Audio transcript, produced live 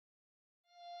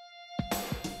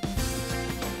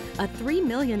A $3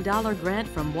 million grant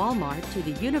from Walmart to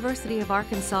the University of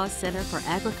Arkansas Center for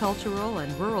Agricultural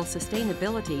and Rural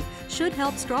Sustainability should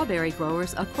help strawberry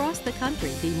growers across the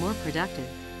country be more productive.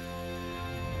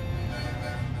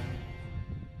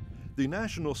 The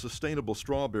National Sustainable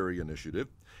Strawberry Initiative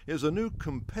is a new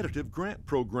competitive grant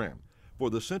program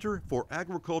for the Center for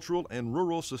Agricultural and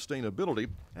Rural Sustainability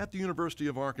at the University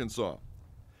of Arkansas.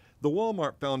 The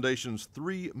Walmart Foundation's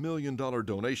 $3 million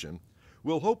donation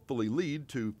will hopefully lead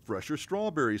to fresher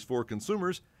strawberries for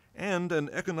consumers and an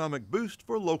economic boost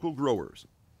for local growers.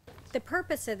 The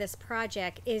purpose of this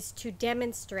project is to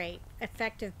demonstrate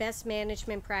effective best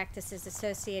management practices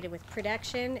associated with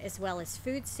production, as well as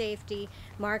food safety,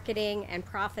 marketing, and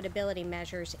profitability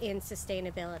measures in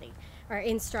sustainability, or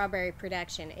in strawberry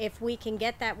production. If we can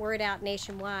get that word out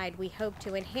nationwide, we hope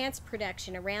to enhance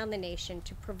production around the nation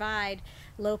to provide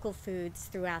local foods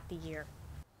throughout the year.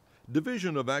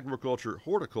 Division of Agriculture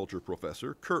Horticulture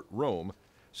professor Kurt Rome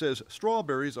says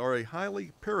strawberries are a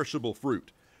highly perishable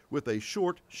fruit with a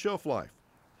short shelf life.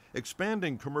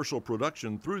 Expanding commercial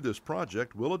production through this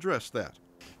project will address that.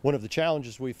 One of the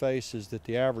challenges we face is that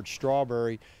the average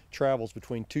strawberry travels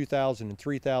between 2,000 and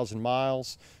 3,000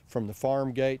 miles from the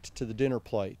farm gate to the dinner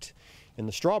plate. And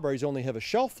the strawberries only have a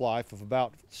shelf life of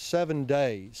about 7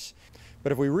 days.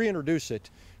 But if we reintroduce it,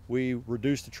 we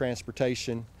reduce the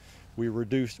transportation,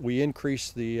 we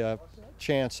increase the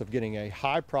chance of getting a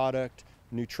high product,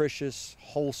 nutritious,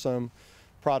 wholesome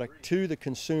product to the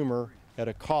consumer at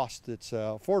a cost that's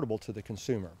affordable to the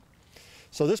consumer.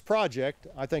 So this project,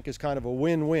 I think, is kind of a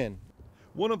win-win.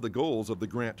 One of the goals of the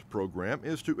grant program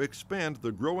is to expand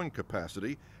the growing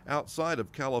capacity outside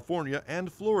of California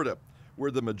and Florida,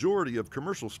 where the majority of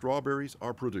commercial strawberries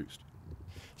are produced.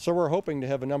 So we're hoping to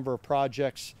have a number of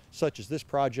projects such as this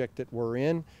project that we're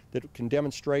in that can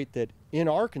demonstrate that in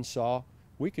Arkansas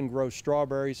we can grow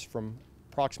strawberries from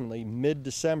approximately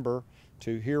mid-December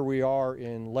to here we are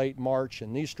in late March,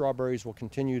 and these strawberries will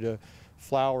continue to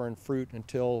flower and fruit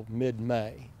until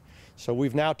mid-May. So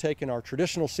we've now taken our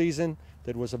traditional season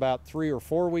that was about 3 or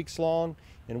 4 weeks long,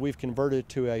 and we've converted it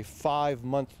to a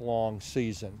 5-month-long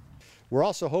season. We're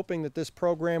also hoping that this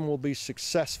program will be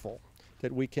successful,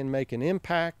 that we can make an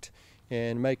impact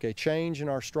and make a change in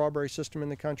our strawberry system in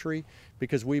the country,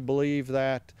 because we believe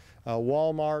that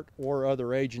Walmart or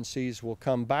other agencies will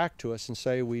come back to us and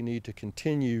say we need to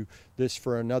continue this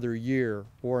for another year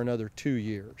or another 2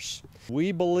 years.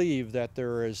 We believe that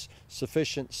there is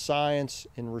sufficient science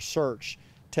and research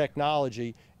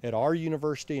technology at our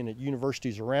university and at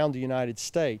universities around the United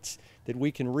States that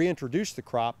we can reintroduce the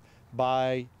crop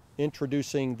by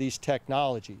introducing these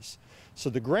technologies. So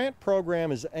the grant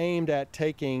program is aimed at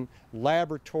taking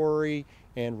laboratory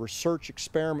and research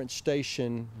experiment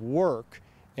station work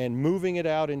and moving it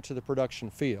out into the production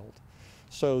field.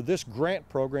 So this grant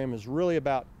program is really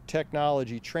about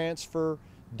technology transfer,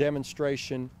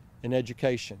 demonstration, and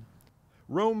education.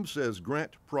 Rome says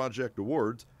grant project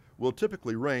awards will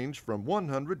typically range from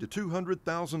 $100,000 to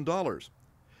 $200,000.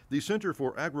 The Center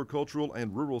for Agricultural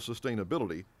and Rural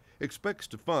Sustainability expects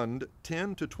to fund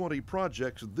 10 to 20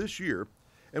 projects this year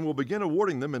and will begin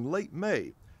awarding them in late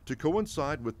May to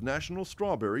coincide with National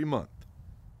Strawberry Month.